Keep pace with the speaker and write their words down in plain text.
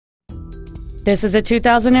This is a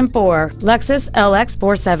 2004 Lexus LX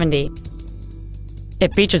 470.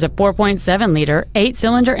 It features a 4.7-liter,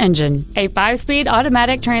 8-cylinder engine, a 5-speed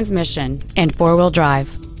automatic transmission, and 4-wheel drive.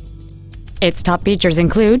 Its top features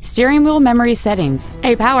include steering wheel memory settings,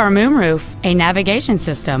 a power moonroof, a navigation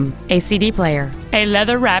system, a CD player, a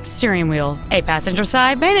leather-wrapped steering wheel, a passenger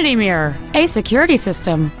side vanity mirror, a security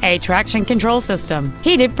system, a traction control system,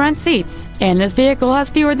 heated front seats, and this vehicle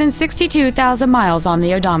has fewer than 62,000 miles on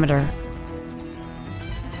the odometer.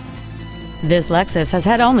 This Lexus has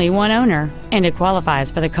had only one owner, and it qualifies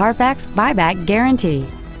for the Carfax buyback guarantee.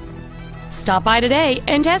 Stop by today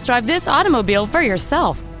and test drive this automobile for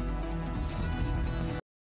yourself.